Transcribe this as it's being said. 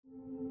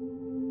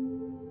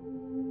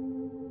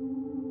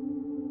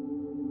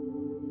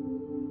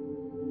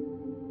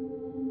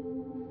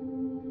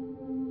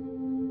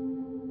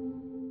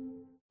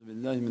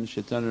billahi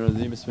minash shaitanir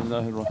rajeem.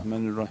 Bismillahir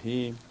Rahmanir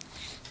Rahim.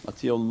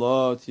 Atiya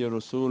Allah, atiya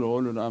Rasul,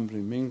 ulul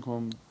amri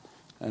minkum.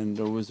 And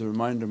always a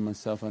reminder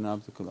myself, an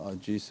abdukal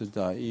ajizu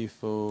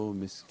da'ifu,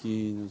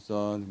 miskeen,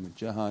 zalim,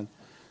 jahal.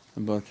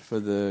 But for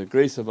the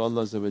grace of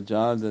Allah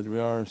that we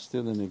are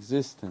still in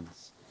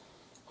existence.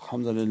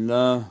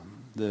 Alhamdulillah,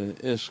 the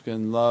ishq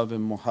and love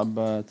and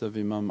muhabbat of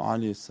Imam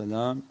Ali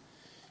salam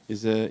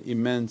is an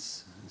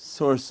immense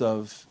source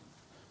of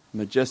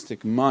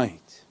majestic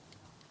might.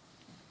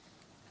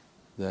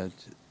 That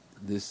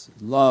this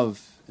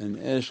love and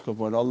ishq of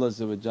what Allah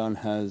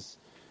has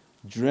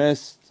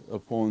dressed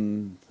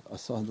upon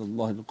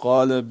Asadullah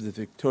al-Ghalib, the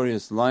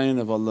victorious lion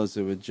of Allah,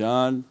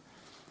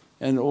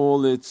 and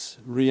all its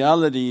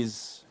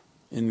realities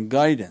in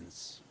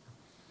guidance,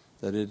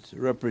 that it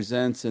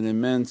represents an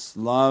immense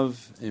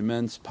love,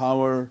 immense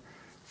power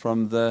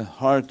from the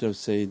heart of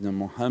Sayyidina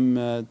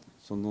Muhammad,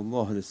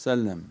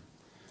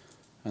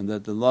 and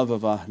that the love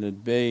of Ahlul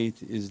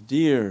Bayt is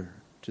dear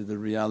to the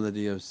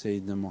reality of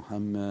Sayyidina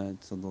Muhammad.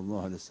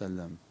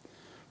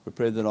 We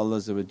pray that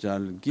Allah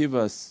give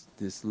us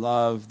this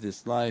love,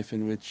 this life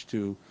in which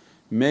to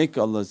make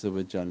Allah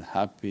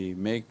happy,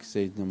 make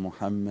Sayyidina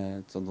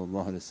Muhammad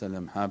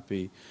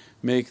happy,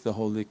 make the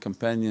holy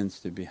companions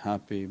to be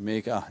happy,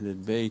 make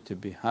Ahlul Bayt to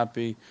be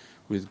happy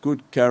with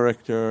good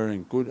character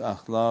and good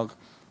akhlaq,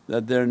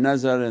 that their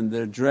nazar and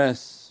their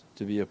dress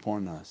to be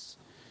upon us.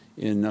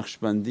 In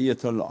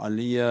Naqshbandiyatul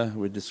Aliyah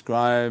we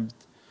described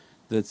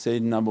that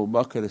Sayyidina Abu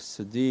Bakr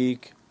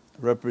as-Siddiq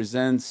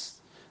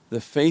represents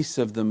the face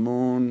of the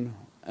moon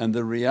and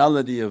the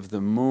reality of the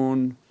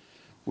moon,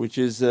 which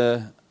is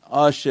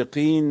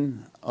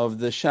ashiqeen of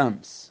the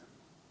Shams.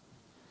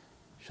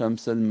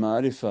 Shams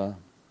al-Ma'rifah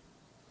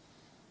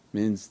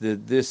means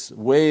that this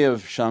way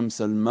of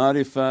Shams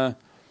al-Ma'rifah,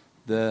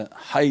 the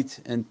height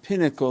and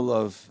pinnacle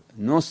of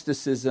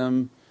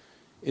Gnosticism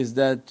is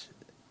that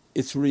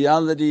its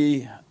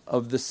reality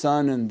of the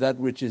sun and that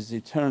which is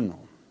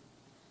eternal.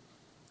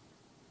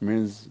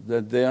 Means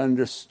that they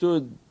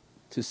understood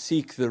to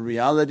seek the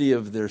reality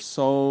of their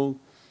soul,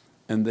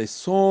 and they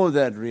saw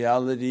that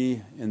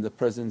reality in the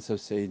presence of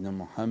Sayyidina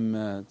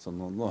Muhammad,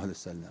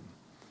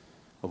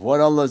 of what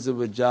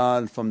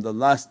Allah from the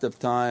last of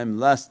time,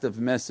 last of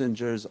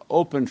messengers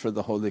opened for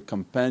the holy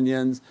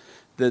companions,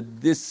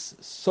 that this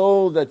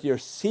soul that you're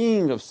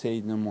seeing of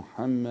Sayyidina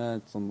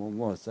Muhammad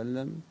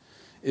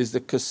is the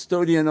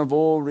custodian of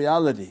all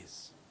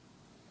realities,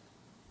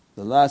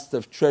 the last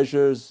of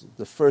treasures,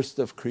 the first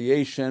of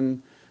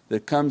creation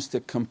that comes to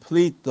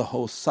complete the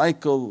whole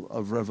cycle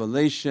of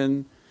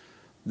revelation,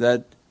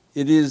 that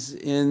it is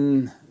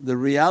in the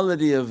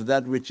reality of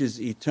that which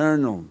is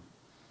eternal.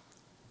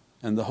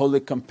 And the holy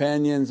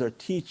companions are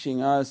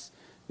teaching us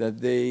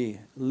that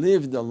they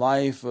lived a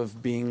life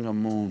of being a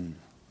moon.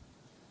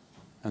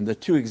 And the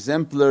two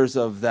exemplars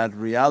of that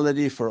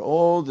reality for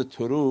all the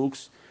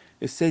turuqs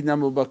is Sayyidina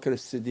Abu Bakr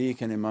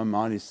as-Siddiq and Imam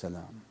Ali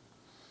salam.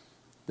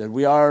 That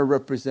we are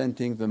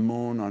representing the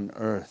moon on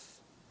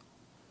earth,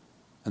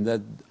 and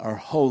that our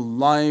whole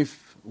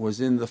life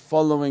was in the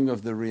following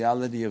of the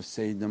reality of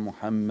Sayyidina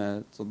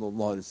Muhammad,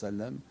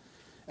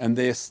 and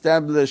they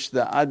established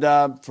the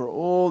adab for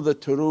all the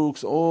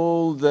turuqs,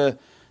 all the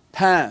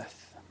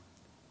path.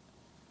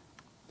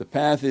 The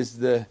path is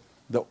the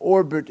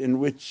orbit in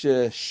which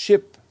a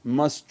ship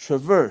must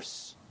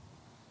traverse.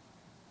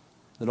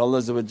 That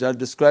Allah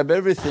describe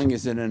everything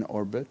is in an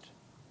orbit.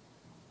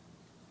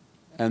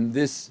 And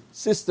this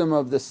system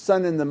of the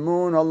sun and the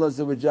moon, Allah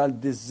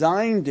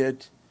designed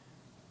it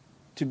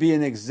to be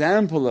an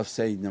example of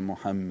Sayyidina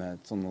Muhammad.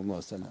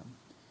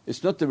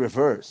 It's not the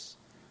reverse,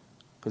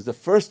 because the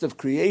first of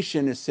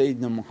creation is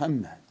Sayyidina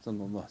Muhammad.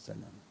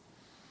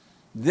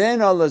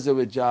 Then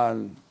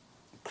Allah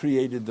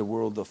created the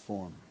world of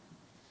form,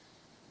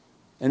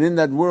 and in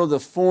that world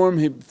of form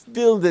He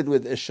filled it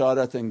with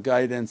isharat and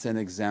guidance and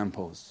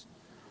examples.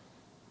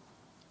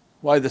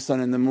 Why the sun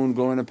and the moon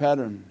go in a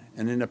pattern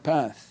and in a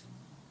path?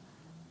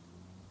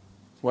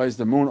 Why is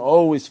the moon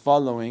always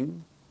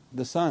following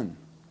the sun?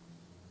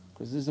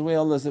 Because this is the way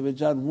Allah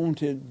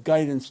wanted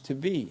guidance to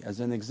be, as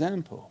an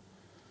example.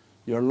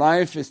 Your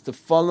life is to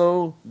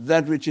follow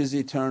that which is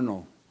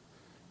eternal.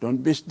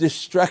 Don't be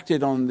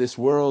distracted on this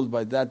world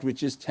by that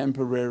which is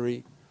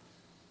temporary.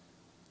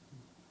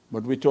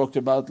 What we talked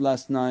about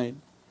last night,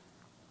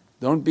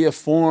 don't be a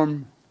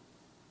form,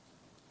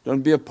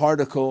 don't be a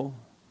particle,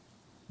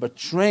 but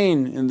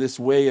train in this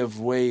way of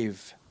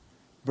wave.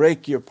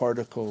 Break your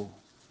particle,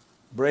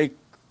 break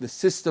the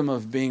system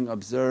of being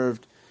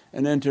observed,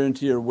 and enter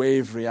into your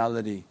wave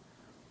reality.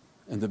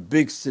 And the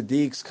big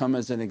Siddiqs come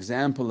as an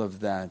example of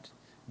that.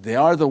 They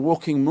are the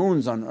walking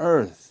moons on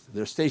earth,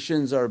 their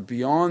stations are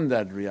beyond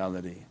that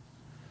reality.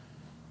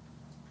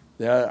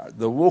 They are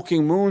the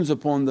walking moons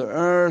upon the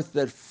earth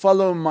that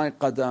follow my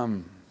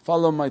qadam,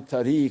 follow my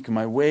tariq,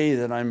 my way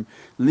that I'm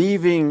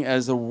leaving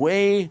as a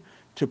way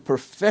to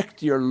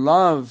perfect your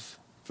love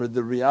for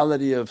the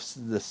reality of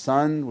the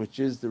sun, which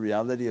is the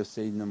reality of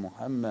Sayyidina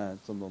Muhammad,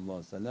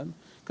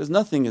 because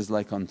nothing is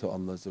like unto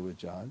Allah.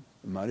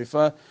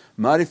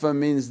 Marifah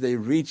means they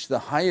reach the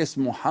highest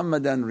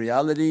Muhammadan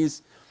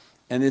realities,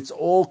 and it's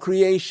all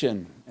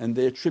creation, and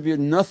they attribute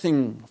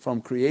nothing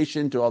from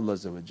creation to Allah.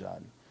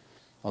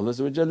 Allah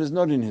is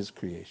not in His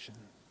creation.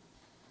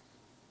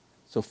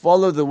 So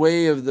follow the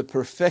way of the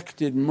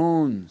perfected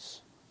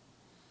moons,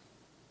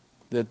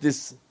 that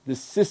this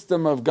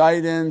system of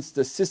guidance,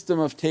 the system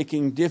of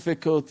taking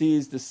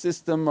difficulties, the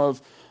system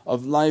of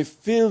life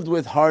filled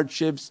with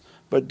hardships,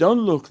 but don't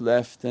look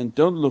left and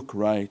don't look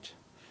right.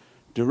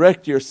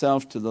 Direct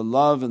yourself to the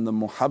love and the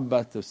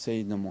muhabbat of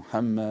Sayyidina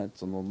Muhammad.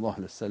 So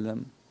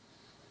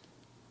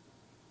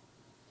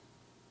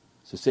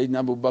Sayyidina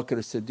Abu Bakr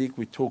as-Siddiq,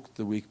 we talked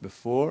the week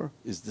before,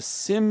 is the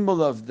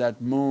symbol of that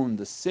moon,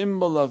 the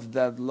symbol of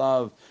that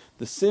love,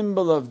 the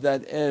symbol of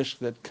that ishq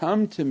that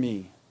come to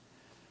me,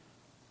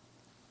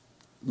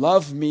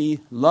 love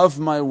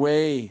my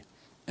way,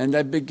 and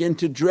I begin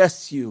to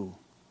dress you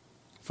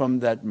from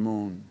that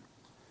moon.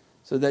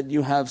 So that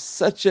you have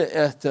such a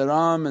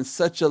ihtiram and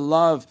such a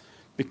love,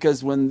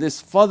 because when this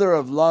Father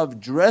of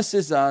love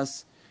dresses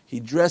us, he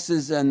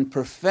dresses and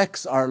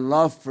perfects our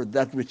love for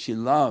that which he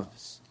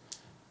loves.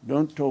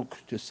 Don't talk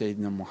to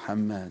Sayyidina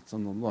Muhammad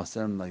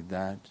like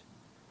that.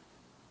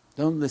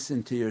 Don't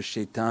listen to your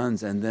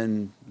shaitans and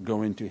then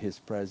go into his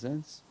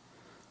presence.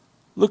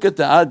 Look at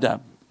the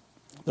adab.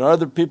 There are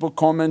other people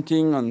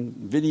commenting on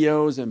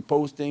videos and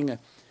posting,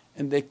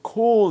 and they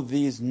call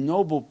these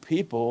noble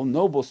people,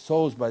 noble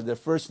souls by their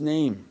first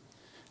name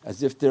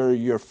as if they're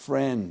your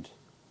friend.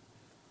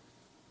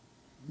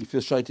 You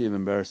feel shy to even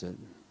embarrass it.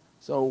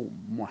 So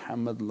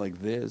Muhammad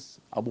like this,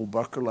 Abu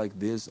Bakr like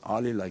this,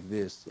 Ali like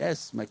this. Yes,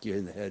 smack you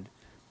in the head.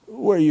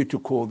 Who are you to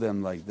call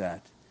them like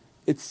that?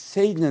 It's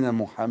Sayyidina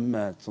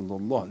Muhammad,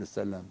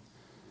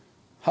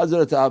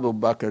 Hazrat Abu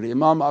Bakr,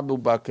 Imam Abu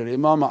Bakr,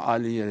 Imam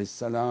Ali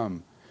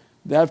salam.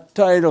 They have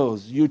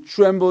titles, you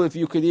tremble if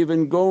you could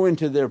even go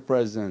into their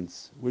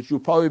presence, which will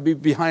probably be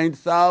behind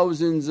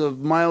thousands of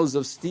miles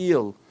of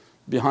steel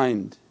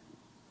behind.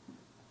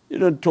 You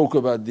don't talk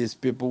about these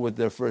people with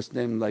their first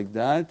name like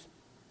that,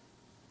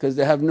 because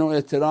they have no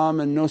ihtiram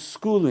and no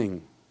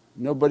schooling,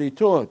 nobody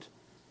taught.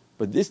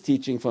 But this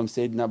teaching from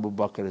Sayyidina Abu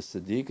Bakr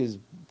as-Siddiq is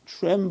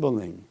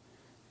trembling.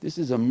 This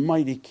is a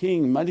mighty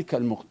king, Malik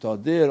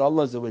al-Muqtadir.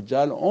 Allah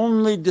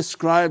only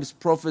describes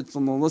Prophet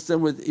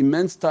with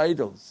immense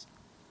titles.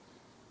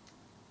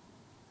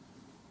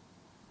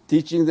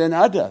 Teaching then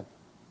adab.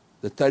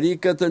 The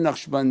tariqat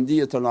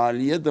al-Naqshbandiyyat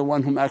al-Aliyah, the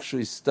one whom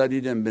actually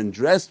studied and been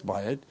dressed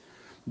by it,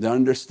 they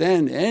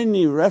understand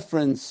any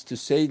reference to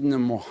Sayyidina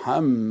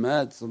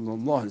Muhammad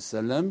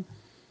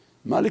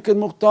Malik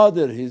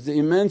al-Muqtadir, he's the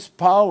immense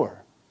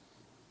power.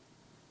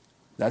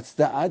 That's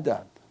the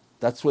adab.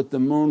 That's what the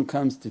moon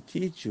comes to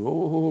teach you.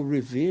 Oh,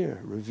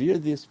 revere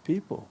these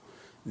people.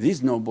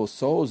 These noble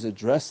souls,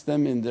 address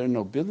them in their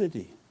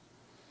nobility.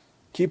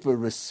 Keep a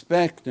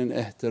respect and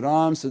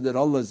ihtiram so that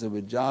Allah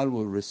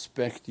will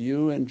respect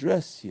you and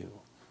dress you.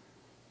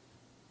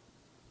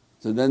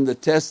 So then the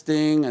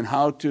testing and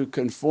how to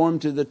conform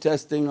to the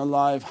testing of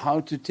life, how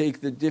to take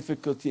the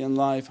difficulty in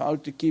life, how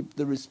to keep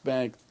the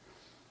respect.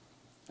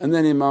 And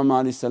then Imam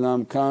Ali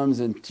salam comes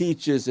and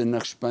teaches in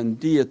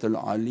Naqshbandiyyat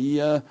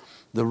al-Aliyah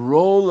the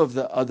role of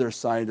the other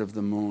side of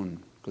the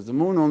moon, because the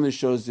moon only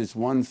shows this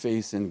one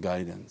face in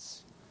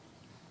guidance,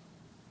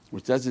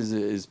 which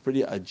is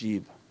pretty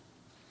ajeeb.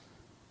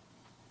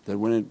 That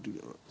when it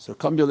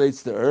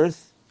circumambulates the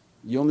earth,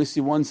 you only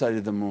see one side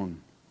of the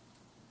moon.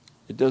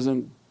 It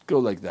doesn't go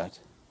like that.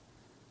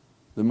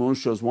 The moon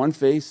shows one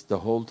face the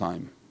whole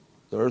time.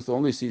 The earth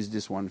only sees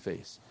this one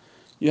face.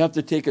 You have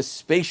to take a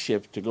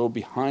spaceship to go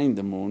behind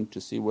the moon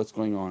to see what's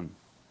going on.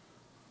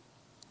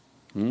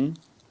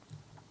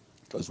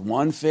 Because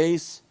one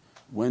face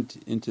went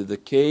into the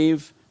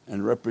cave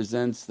and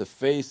represents the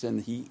face,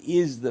 and he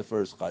is the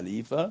first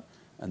Khalifa,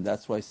 and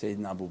that's why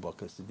Sayyidina Abu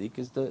Bakr as-Siddiq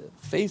is the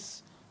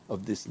face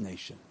of this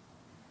nation.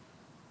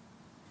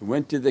 He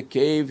went to the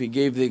cave, he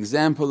gave the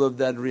example of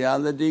that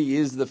reality, he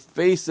is the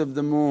face of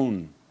the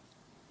moon.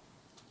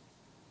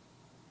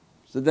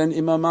 So then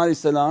Imam Ali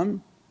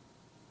salam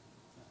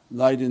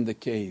lied in the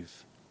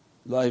cave,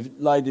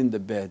 lied in the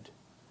bed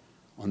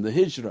on the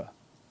hijrah.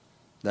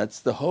 That's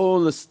the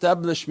whole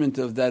establishment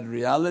of that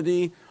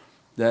reality,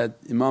 that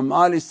Imam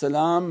Ali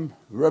salam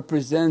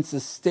represents a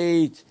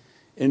state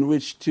in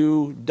which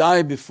to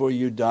die before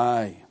you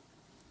die,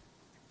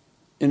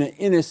 in an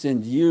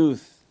innocent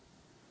youth,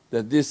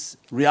 that this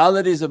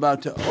reality is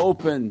about to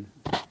open.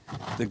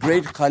 The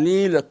great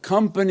Khalil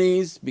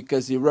accompanies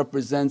because he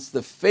represents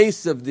the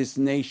face of this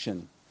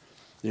nation.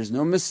 There's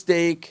no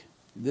mistake,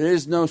 there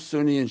is no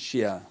Sunni and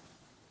Shia.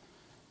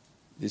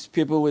 These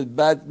people with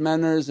bad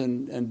manners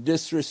and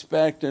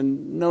disrespect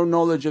and no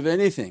knowledge of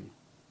anything.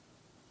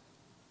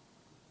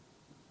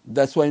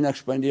 That's why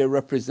Naqshbandiya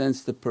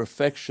represents the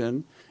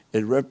perfection,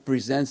 it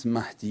represents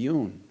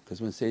Mahdiyun,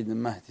 because when Sayyidina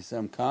Mahdi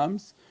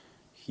comes,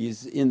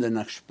 he's in the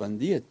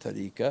Naqshbandiya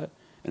tariqah,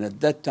 and at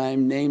that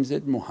time names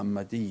it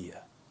Muhammadiyya,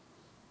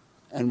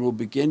 and will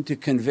begin to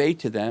convey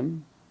to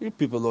them, you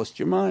people lost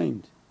your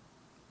mind.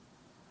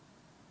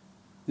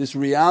 this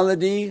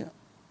reality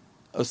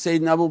of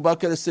Sayyidina Abu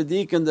Bakr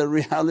as-Siddiq and the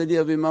reality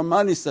of Imam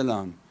Ali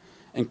salam,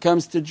 and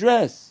comes to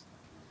dress.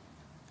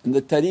 And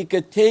the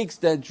tariqah takes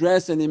that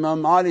dress, and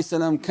Imam Ali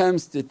salam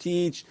comes to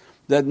teach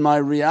that my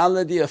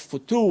reality of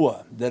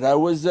futuwa, that I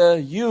was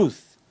a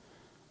youth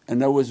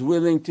and I was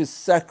willing to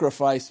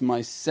sacrifice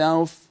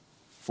myself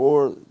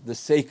for the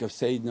sake of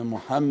Sayyidina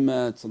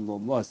Muhammad,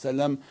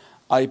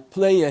 I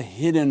play a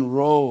hidden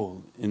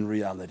role in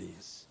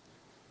realities.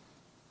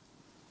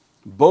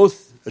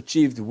 Both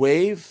achieved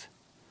wave,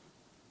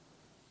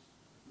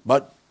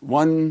 but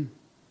one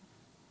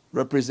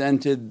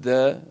represented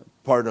the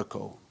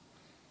particle.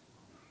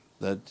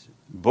 That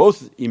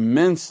both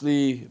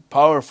immensely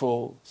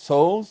powerful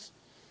souls,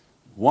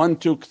 one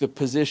took the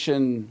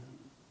position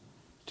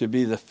to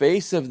be the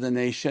face of the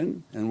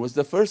nation and was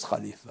the first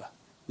Khalifa,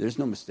 there's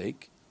no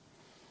mistake.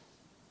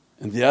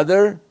 And the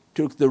other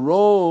took the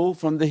role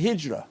from the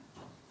hijrah,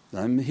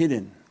 I'm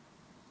hidden,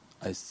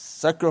 I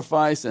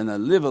sacrifice and I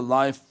live a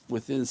life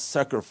within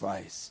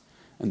sacrifice.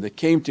 And they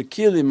came to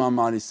kill Imam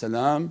Ali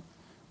salam,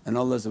 and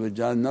Allah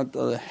not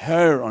a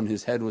hair on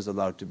his head was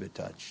allowed to be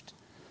touched.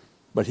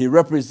 But he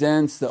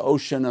represents the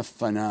ocean of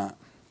fana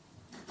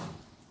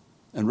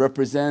and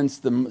represents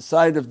the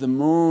side of the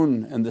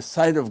moon and the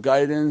side of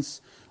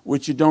guidance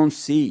which you don't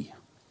see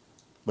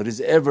but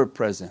is ever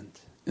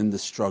present in the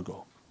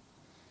struggle.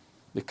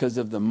 Because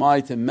of the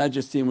might and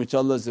majesty in which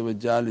Allah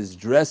is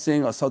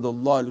dressing,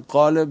 Asadullah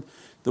al-Ghalib,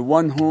 the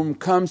one whom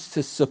comes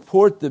to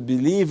support the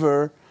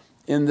believer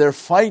in their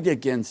fight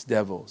against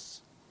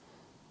devils.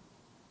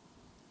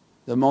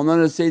 The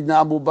Mawlana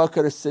Sayyidina Abu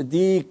Bakr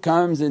as-Siddiq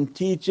comes and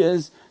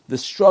teaches the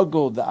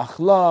struggle, the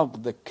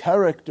akhlaq, the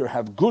character,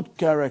 have good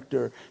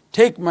character,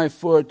 take my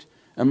foot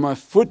and my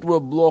foot will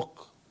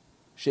block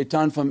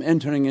shaitan from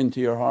entering into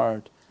your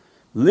heart.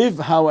 Live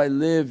how I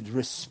lived,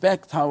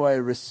 respect how I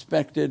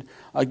respected.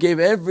 I gave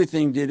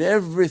everything, did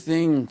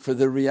everything for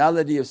the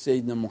reality of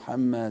Sayyidina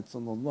Muhammad.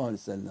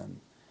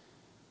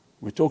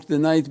 We talked the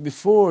night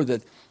before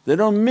that they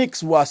don't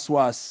mix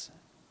waswas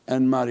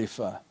and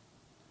marifah.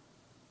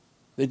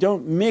 They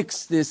don't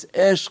mix this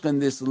ishq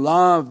and this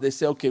love. They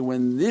say, okay,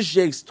 when these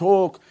shaykhs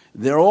talk,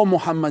 they're all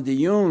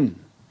Muhammadiyun.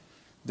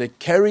 They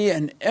carry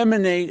and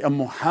emanate a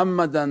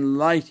Muhammadan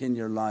light in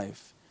your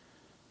life.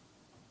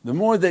 The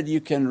more that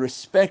you can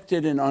respect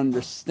it and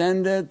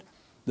understand it,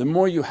 the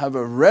more you have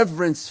a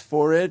reverence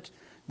for it,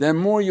 the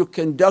more you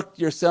conduct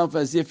yourself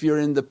as if you're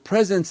in the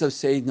presence of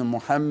Sayyidina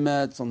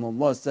Muhammad,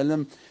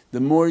 the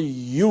more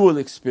you will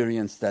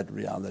experience that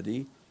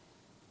reality.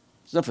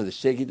 It's not for the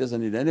shaykh, he doesn't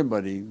need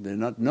anybody, they're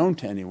not known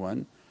to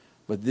anyone.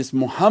 But this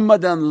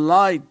Muhammadan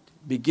light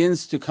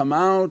begins to come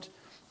out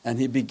and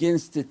he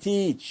begins to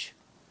teach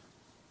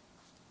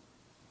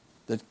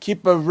that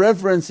keep a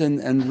reverence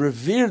and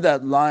revere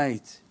that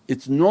light,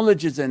 its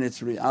knowledges and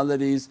its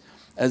realities.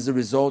 As a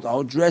result,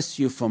 I'll dress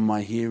you from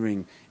my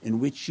hearing, in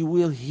which you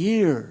will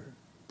hear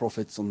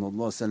Prophet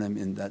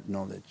in that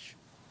knowledge.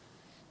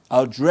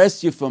 I'll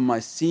dress you from my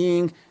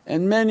seeing,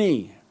 and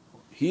many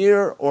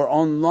here or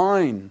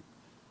online,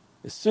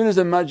 as soon as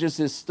the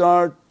majlises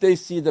start, they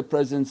see the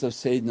presence of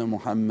Sayyidina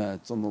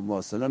Muhammad,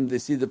 they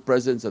see the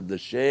presence of the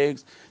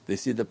shaykhs, they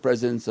see the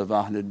presence of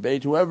Ahlul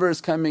Bayt. Whoever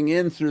is coming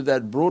in through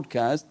that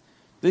broadcast,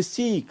 they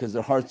see because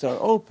their hearts are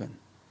open.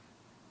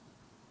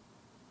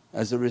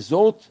 As a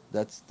result,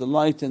 that's the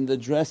light and the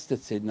dress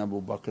that Sayyidina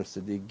Abu Bakr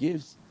Siddiq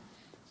gives.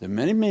 So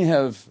many may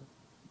have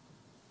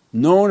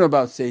known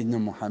about Sayyidina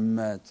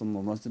Muhammad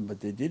but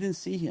they didn't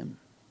see him.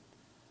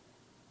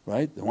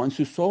 Right? The ones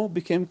who saw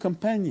became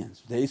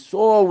companions, they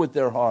saw with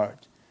their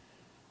heart.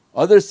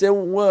 Others say,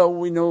 well,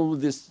 we know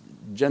this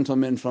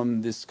gentleman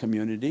from this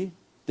community,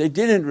 they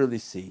didn't really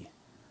see.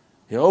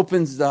 He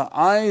opens the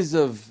eyes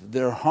of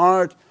their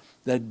heart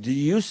that, do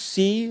you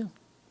see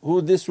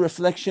who this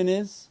reflection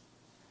is?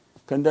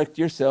 Conduct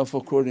yourself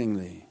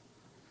accordingly.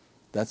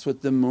 That's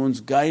what the moon's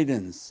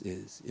guidance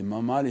is.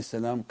 Imam Ali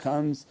salam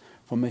comes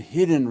from a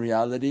hidden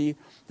reality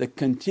that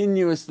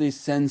continuously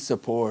sends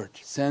support,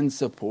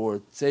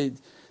 Say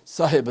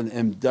Sahib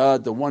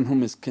al-Imdad, the one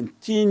whom is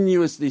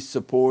continuously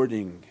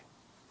supporting.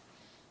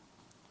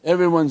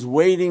 Everyone's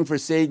waiting for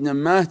Sayyidina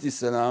Mahdi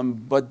salam,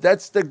 but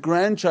that's the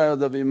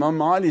grandchild of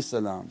Imam Ali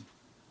salam.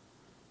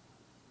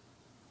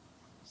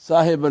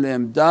 Sahib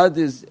al-Imdad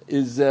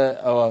is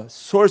a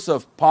source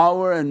of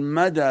power and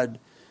madad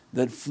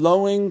that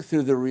flowing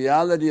through the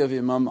reality of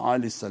Imam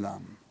Ali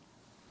salam.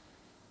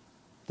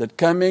 That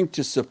coming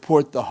to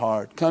support the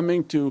heart,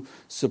 coming to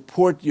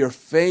support your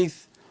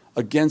faith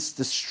against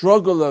the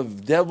struggle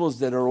of devils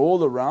that are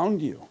all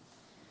around you.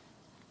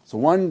 So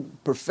one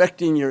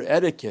perfecting your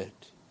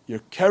etiquette, your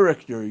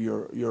character,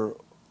 your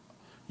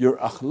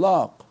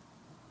akhlaq,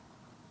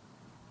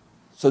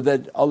 so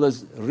that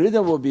Allah's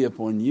rida will be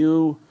upon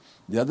you.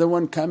 The other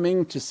one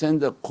coming to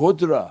send a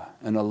qudra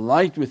and a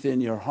light within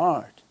your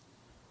heart,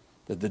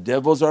 that the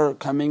devils are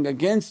coming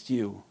against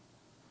you.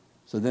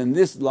 So then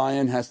this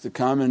lion has to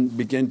come and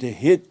begin to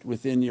hit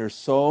within your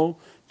soul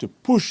to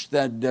push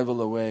that devil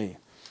away.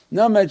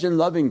 Now imagine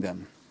loving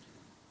them,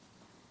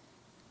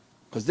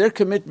 because their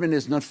commitment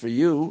is not for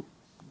you,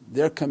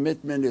 their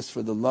commitment is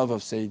for the love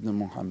of Sayyidina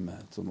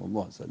Muhammad.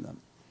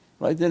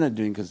 Right? They're not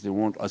doing because they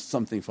want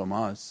something from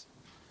us.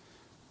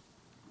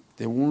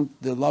 They want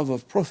the love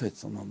of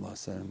Prophet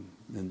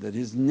and that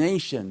his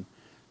nation,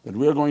 that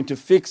we're going to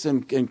fix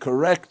and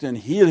correct and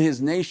heal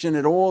his nation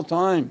at all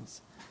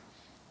times.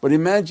 But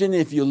imagine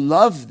if you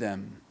love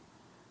them,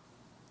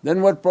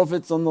 then what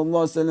Prophet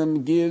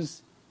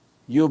gives,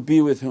 you'll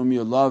be with whom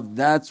you love.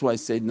 That's why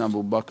Sayyidina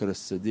Abu Bakr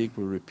as-Siddiq,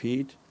 we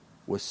repeat,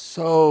 was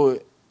so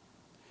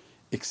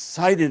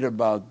excited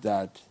about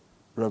that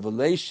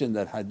revelation,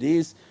 that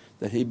hadith,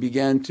 that he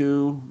began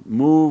to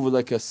move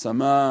like a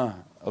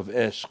sama of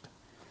ishq.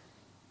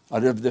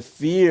 Out of the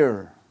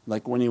fear,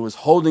 like when he was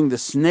holding the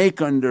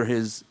snake under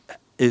his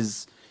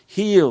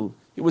heel,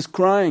 he was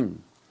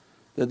crying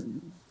that,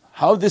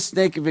 how this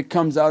snake, if it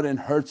comes out and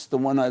hurts the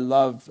one I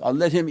love, I'll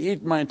let him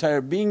eat my entire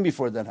being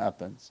before that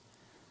happens.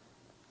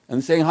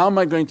 And saying, how am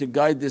I going to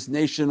guide this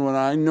nation when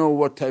I know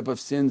what type of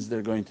sins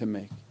they're going to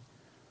make?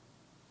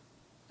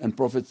 And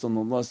Prophet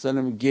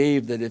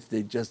gave that if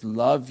they just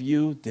love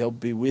you, they'll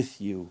be with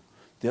you,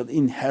 they'll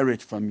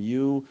inherit from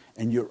you,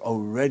 and you're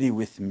already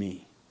with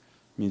me.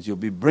 Means you'll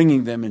be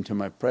bringing them into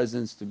my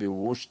presence to be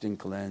washed and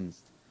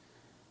cleansed.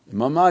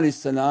 Imam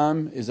is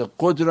a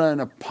qudra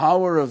and a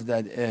power of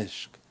that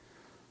ishq,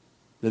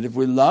 that if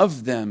we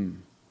love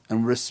them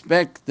and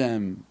respect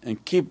them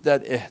and keep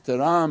that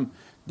ihtiram,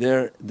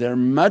 their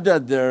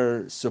madad,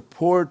 their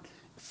support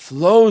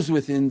flows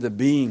within the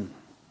being.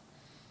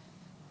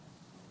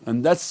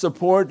 And that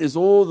support is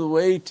all the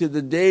way to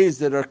the days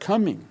that are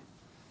coming.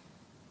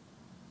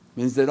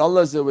 Means that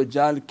Allah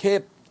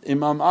kept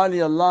Imam Ali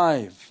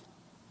alive.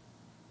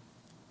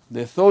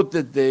 They thought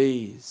that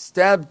they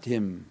stabbed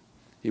him.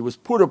 He was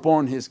put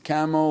upon his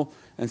camel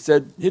and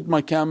said, hit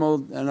my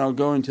camel and I'll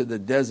go into the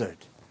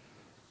desert.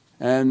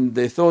 And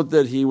they thought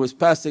that he was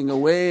passing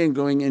away and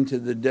going into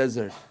the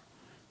desert.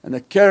 And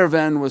a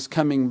caravan was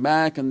coming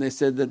back and they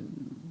said that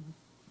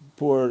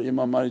poor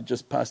Imam Ali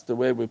just passed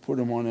away, we put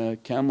him on a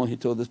camel. He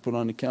told us, put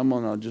on a camel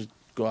and I'll just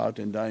go out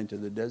and die into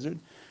the desert.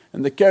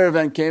 And the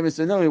caravan came and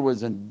said, no, he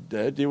wasn't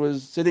dead, he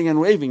was sitting and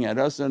waving at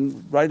us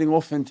and riding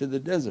off into the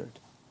desert.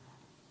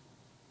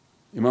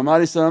 Imam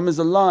Ali is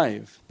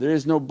alive, there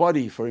is no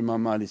body for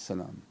Imam Ali.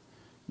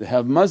 They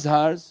have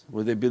mazhars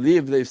where they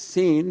believe they've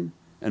seen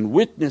and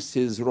witnessed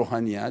his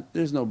ruhaniyat,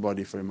 there's no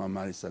body for Imam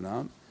Ali.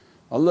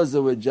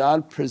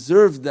 Allah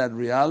preserved that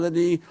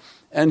reality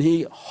and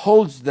He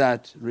holds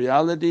that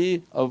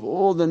reality of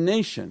all the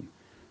nation.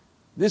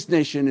 This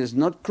nation is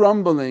not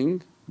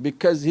crumbling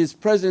because His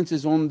presence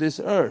is on this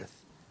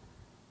earth.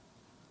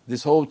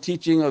 This whole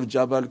teaching of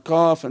Jabal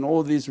Kaf and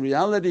all these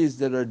realities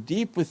that are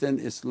deep within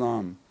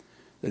Islam,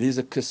 that He's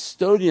a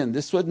custodian.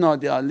 This what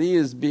Nadi Ali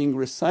is being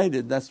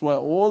recited. That's why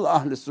all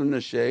Ahl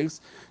Sunnah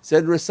shaykhs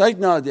said, recite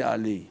Nadi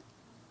Ali.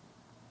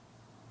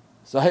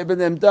 Sahib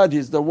al-Imdad,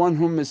 he's the one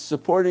whom is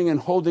supporting and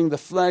holding the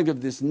flag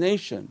of this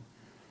nation.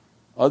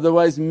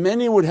 Otherwise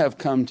many would have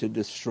come to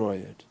destroy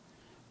it.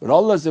 But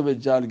Allah give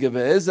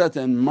izzat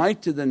and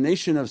might to the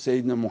nation of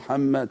Sayyidina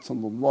Muhammad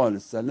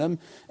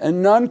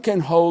and none can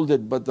hold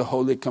it but the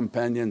holy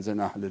companions and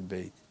Ahlul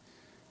Bayt.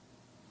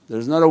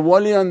 There's not a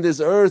wali on this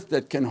earth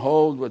that can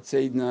hold what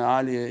Sayyidina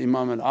Ali,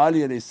 Imam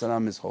Ali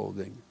is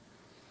holding.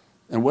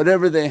 And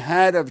whatever they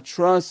had of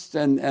trust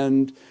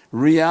and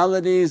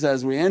realities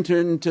as we enter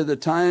into the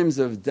times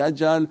of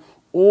Dajjal,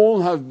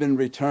 all have been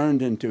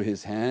returned into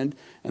his hand.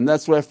 And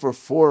that's why for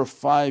 4 or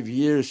 5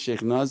 years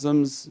Shaykh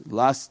Nazim's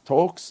last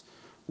talks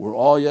were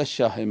all, Ya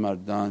Shahi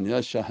Mardan, Ya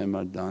Shahi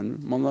Mardan,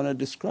 Mawlana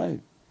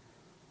described.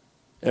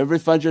 Every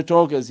Fajr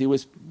talk as he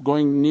was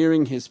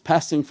nearing his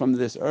passing from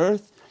this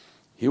earth,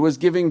 he was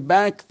giving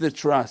back the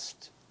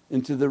trust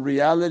into the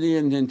reality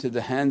and into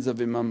the hands of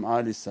Imam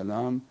Ali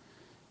salam.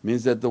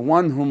 Means that the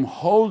one whom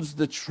holds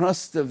the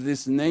trust of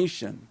this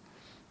nation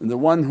and the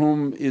one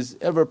whom is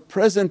ever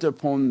present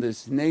upon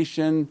this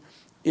nation,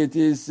 it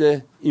is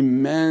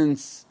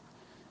immensely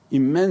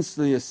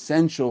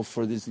essential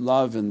for this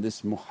love and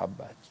this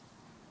muhabbat.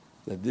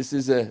 That this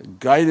is a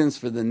guidance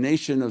for the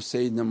nation of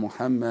Sayyidina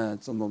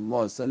Muhammad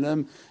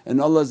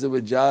and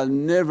Allah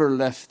never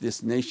left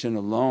this nation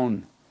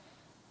alone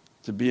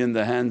to be in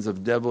the hands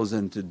of devils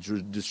and to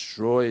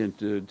destroy and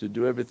to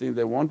do everything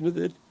they want with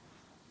it.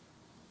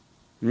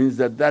 It means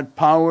that that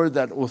power,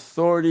 that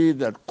authority,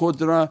 that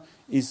qudra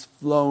is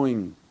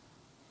flowing.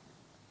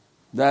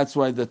 That's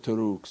why the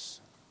Turuqs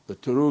were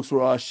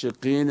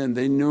ashiqeen and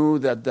they knew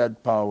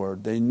that power,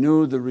 they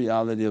knew the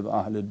reality of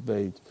Ahlul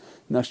Bayt.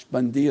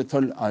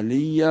 Naqshbandiyatul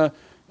Aliyya,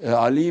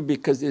 Ali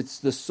because it's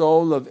the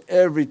soul of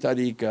every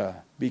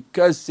tariqah,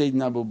 because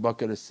Sayyidina Abu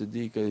Bakr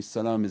as-Siddiq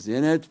is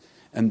in it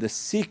and the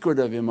secret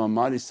of Imam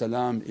Ali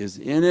salam is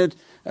in it.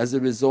 As a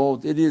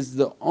result it is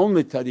the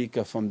only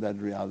tariqah from that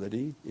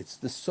reality, it's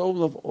the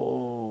soul of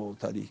all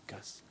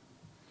tariqahs.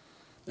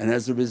 And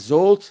as a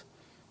result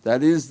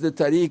that is the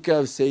tariqah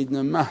of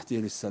Sayyidina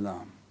Mahdi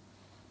salam.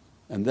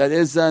 And that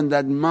izzah and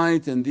that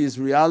might and these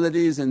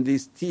realities and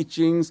these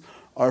teachings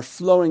are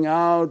flowing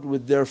out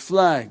with their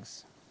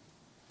flags.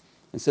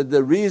 And said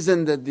the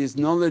reason that these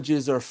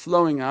knowledges are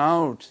flowing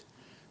out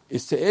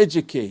is to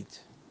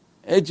educate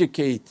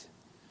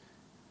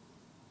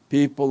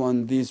people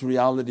on these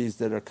realities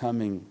that are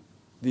coming,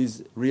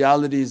 these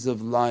realities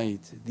of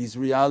light, these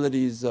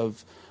realities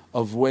of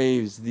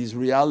waves, these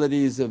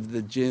realities of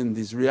the jinn,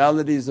 these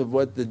realities of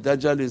what the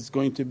Dajjal is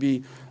going to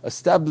be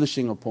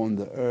establishing upon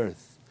the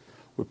earth.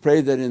 We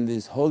pray that in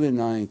these holy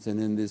nights and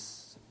in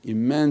this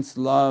immense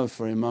love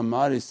for Imam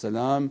Mahdi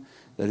salam,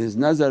 that his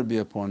nazar be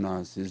upon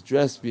us, his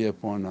dress be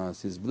upon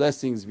us, his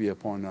blessings be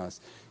upon us,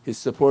 his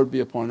support be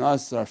upon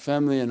us, our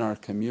family and our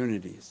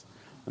communities.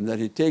 And that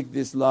he take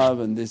this love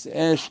and this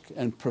ishq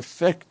and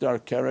perfect our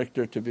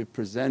character to be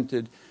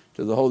presented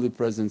to the holy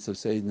presence of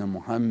Sayyidina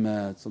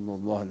Muhammad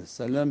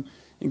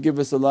and give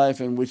us a life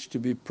in which to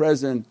be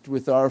present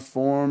with our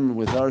form,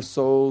 with our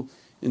soul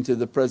into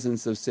the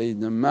presence of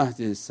Sayyidina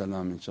Mahdi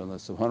salam, inshaAllah.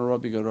 Subhana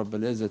rabbika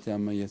rabbil izzati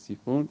amma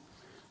yasifoon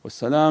wa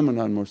salaamun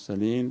al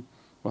mursaleen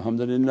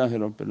walhamdulillahi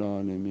rabbil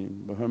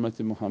alameen bi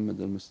hurmati Muhammad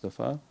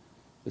al-Mustafa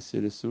bi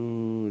siri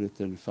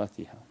Surat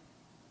al-Fatiha.